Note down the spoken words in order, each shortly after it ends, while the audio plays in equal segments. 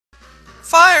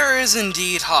Fire is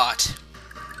indeed hot.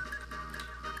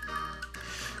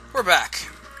 We're back.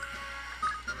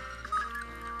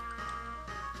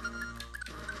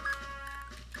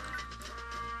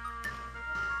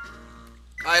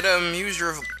 Item, use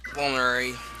your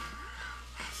vulnerary.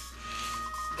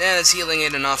 And it's healing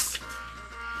it enough.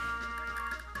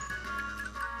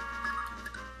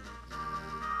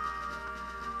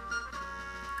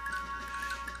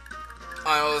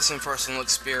 I owe this in personal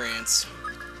experience.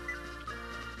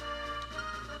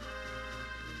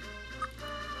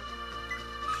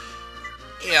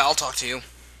 Yeah, I'll talk to you.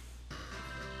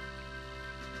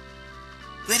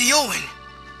 Lady Olwen!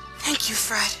 Thank you,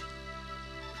 Fred.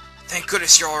 Thank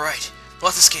goodness you're alright.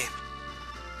 Let's escape.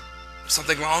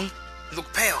 Something wrong? You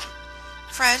look pale.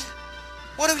 Fred,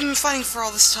 what have we been fighting for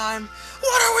all this time?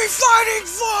 What are we fighting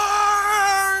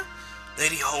for?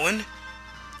 Lady Olwen?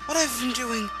 What have you been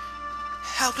doing?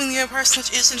 Helping the Empire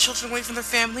snatch innocent children away from their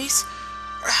families?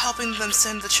 Or helping them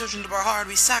send the children to Barhar to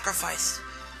be sacrificed?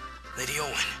 Lady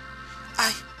Olwen,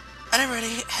 I never had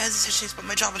any hesitations about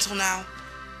my job until now.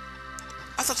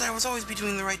 I thought that I would always be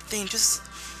doing the right thing, just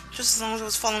as long as I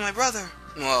was following my brother.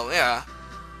 Well, yeah.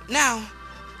 Now,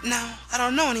 I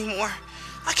don't know anymore.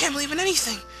 I can't believe in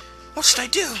anything. What should I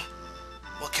do?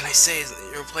 What can I say?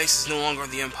 Your place is no longer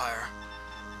in the Empire.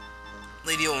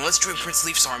 Lady Olwen, let's join Prince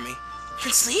Leaf's army.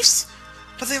 Prince Leaf's?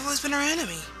 But they've always been our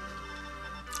enemy.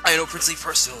 I know Prince Leaf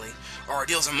personally. Our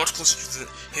ideals are much closer to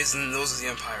his than those of the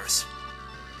Empire's.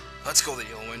 Let's go, Lady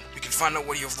Olwen. We can find out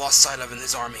what you have lost sight of in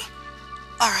his army.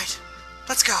 Alright,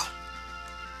 let's go.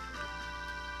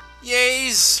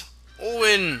 Yays!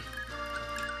 Olwen!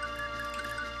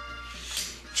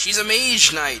 She's a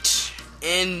Mage Knight.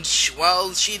 And,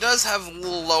 well, she does have a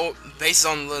little low, based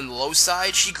on the low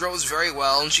side, she grows very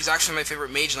well, and she's actually my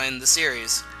favorite Mage Knight in the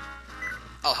series.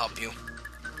 I'll help you.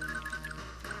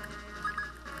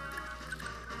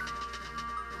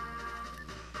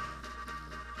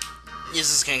 Use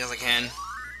this king as I can.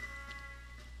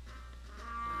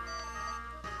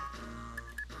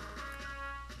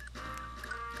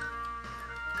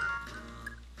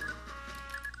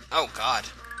 Oh god.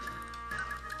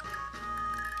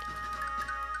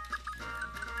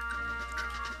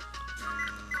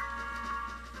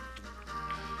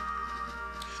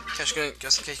 Just in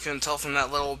case you couldn't tell from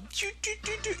that little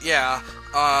yeah,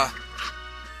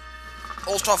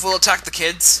 Oltof will attack the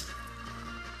kids.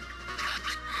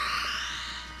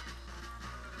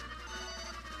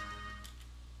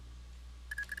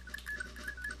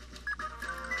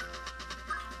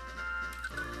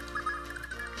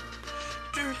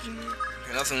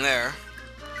 Okay, nothing there.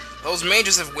 Those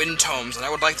mages have wind tomes, and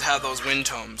I would like to have those wind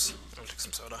tomes. I'll take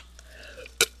some soda.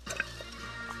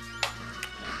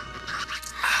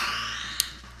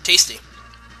 Tasty.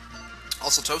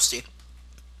 Also toasty.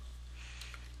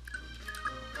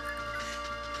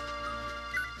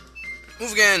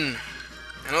 Move again!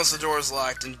 I notice the door is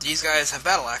locked, and these guys have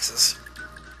battle axes.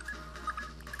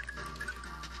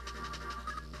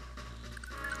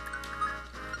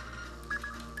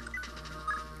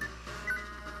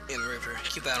 In the river.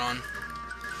 Keep that on.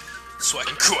 So I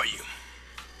can cut you.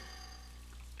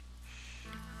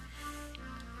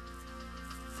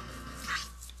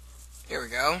 Here we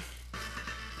go.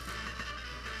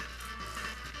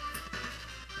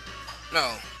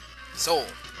 No. Soul.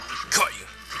 Cut you.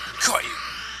 Cut you.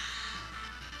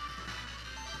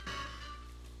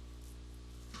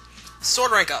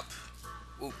 Sword rank up.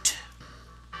 Woot.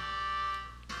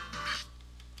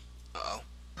 Uh-oh.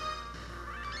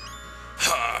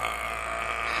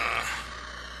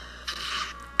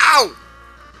 Ow!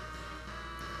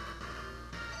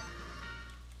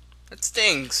 That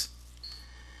stings.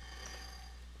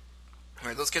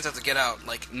 Alright, those kids have to get out,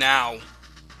 like, now.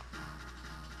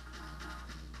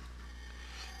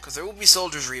 Because there will be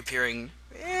soldiers reappearing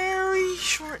very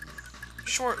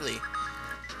shortly.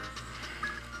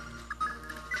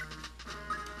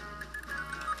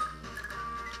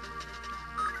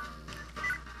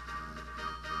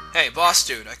 Hey, boss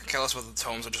dude, I can care less about the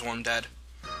tomes, I just want him dead.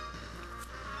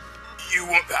 You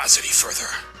won't pass any further.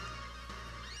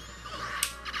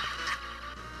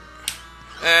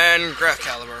 And Graph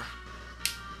Caliber.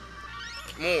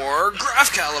 More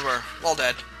Graph Caliber. All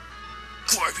dead.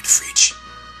 Glory be to Freach.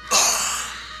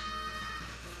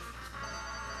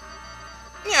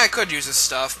 Yeah, I could use this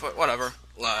stuff, but whatever.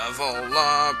 Level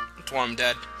up. That's why I'm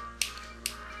dead.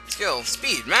 Skill.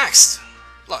 Speed. Maxed.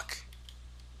 Luck.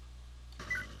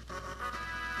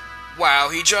 Wow,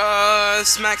 he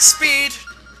just maxed speed.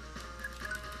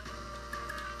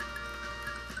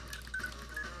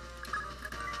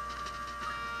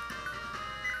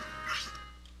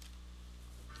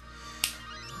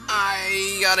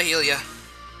 I gotta heal ya.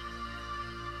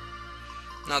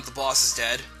 Now that the boss is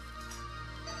dead.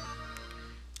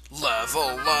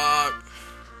 Level up.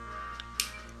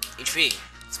 HP.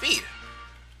 Speed.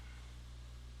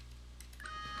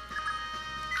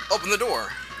 Open the door.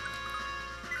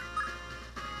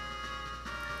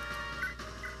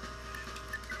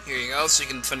 Here you go, so you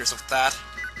can defend yourself with that.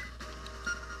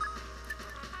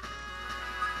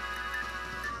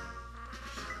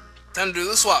 Time to do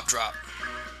the swap drop.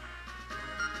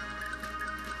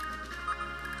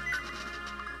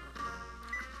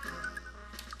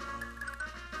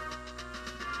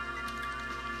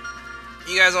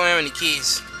 You guys don't have any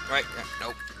keys, right?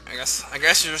 Nope. I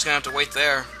guess you're just gonna have to wait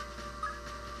there.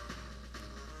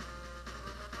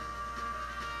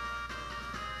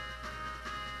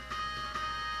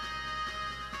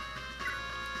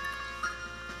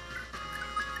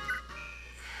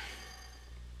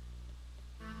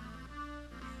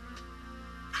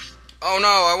 Oh no,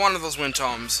 I wanted those wind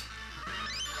tomes.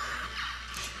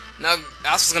 Now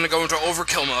Asvel's gonna go into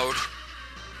overkill mode.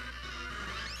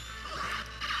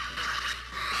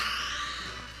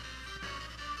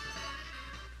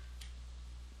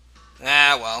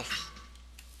 Ah, well.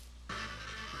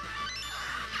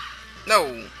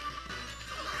 No.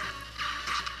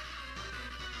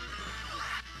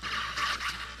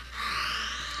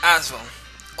 Asvel.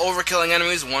 Overkilling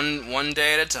enemies one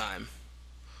day at a time.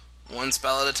 One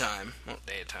spell at a time. Oh,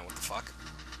 day at a time, what the fuck?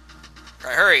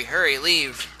 Alright, hurry,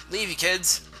 leave. Leave, you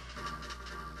kids.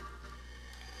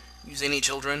 Use any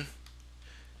children.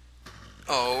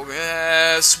 Oh,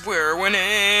 yes, we're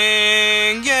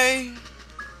winning! Yay!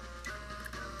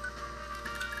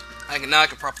 Now I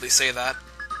can properly say that.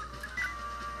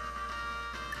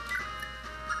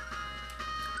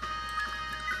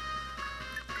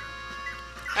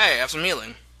 Hey, I have some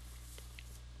healing.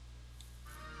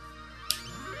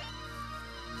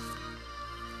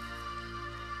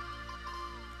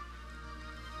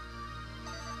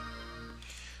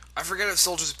 I forget if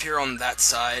soldiers appear on that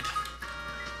side.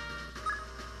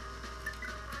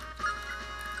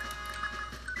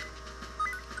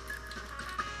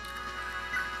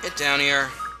 Get down here.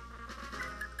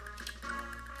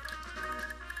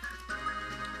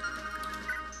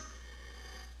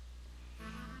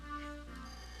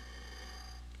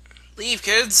 Leave,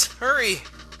 kids! Hurry!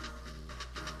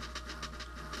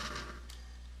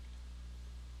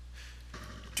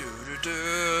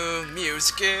 Do-do-do,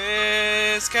 music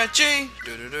is catchy!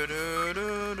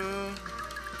 Do-do-do-do-do-do.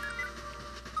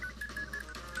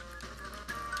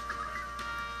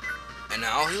 And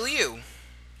now I'll heal you.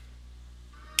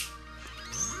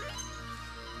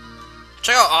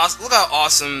 Check out look how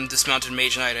awesome dismounted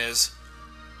Mage Knight is.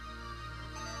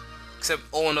 Except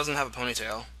Olwen doesn't have a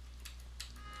ponytail.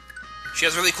 She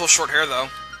has really cool short hair though.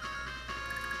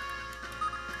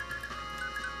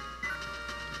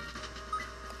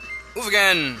 Move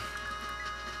again!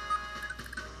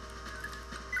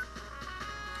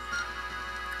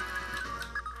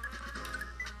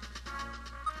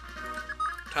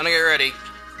 Time to get ready.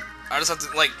 I just have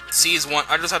to, like, seize one.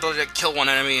 I just have to, like, kill one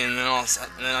enemy, and then I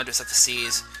just have to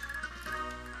seize.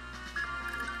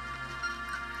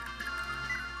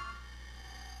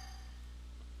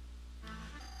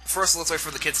 First, let's wait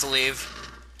for the kids to leave.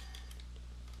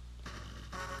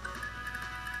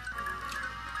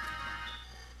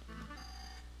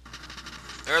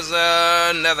 There's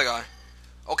another guy.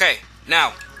 Okay,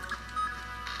 now.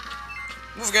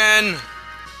 Move again!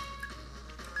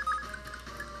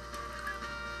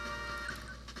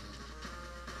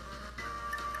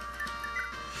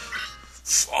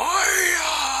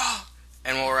 Fire!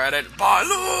 And while we're at it,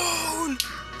 balloon!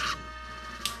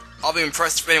 I'll be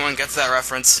impressed if anyone gets that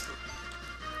reference.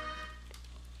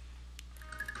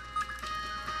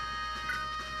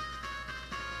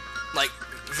 Like,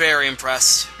 very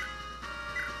impressed.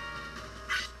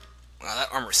 Wow, that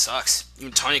armor sucks.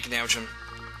 Even Tanya can damage him.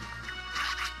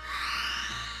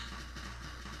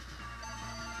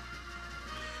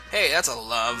 Hey, that's a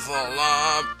level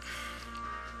up.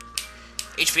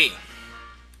 HP.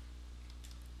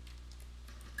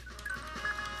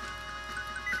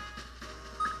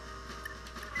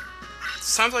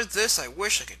 Times like this, I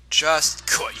wish I could just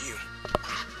cut you.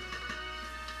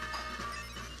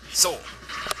 So,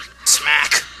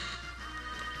 smack.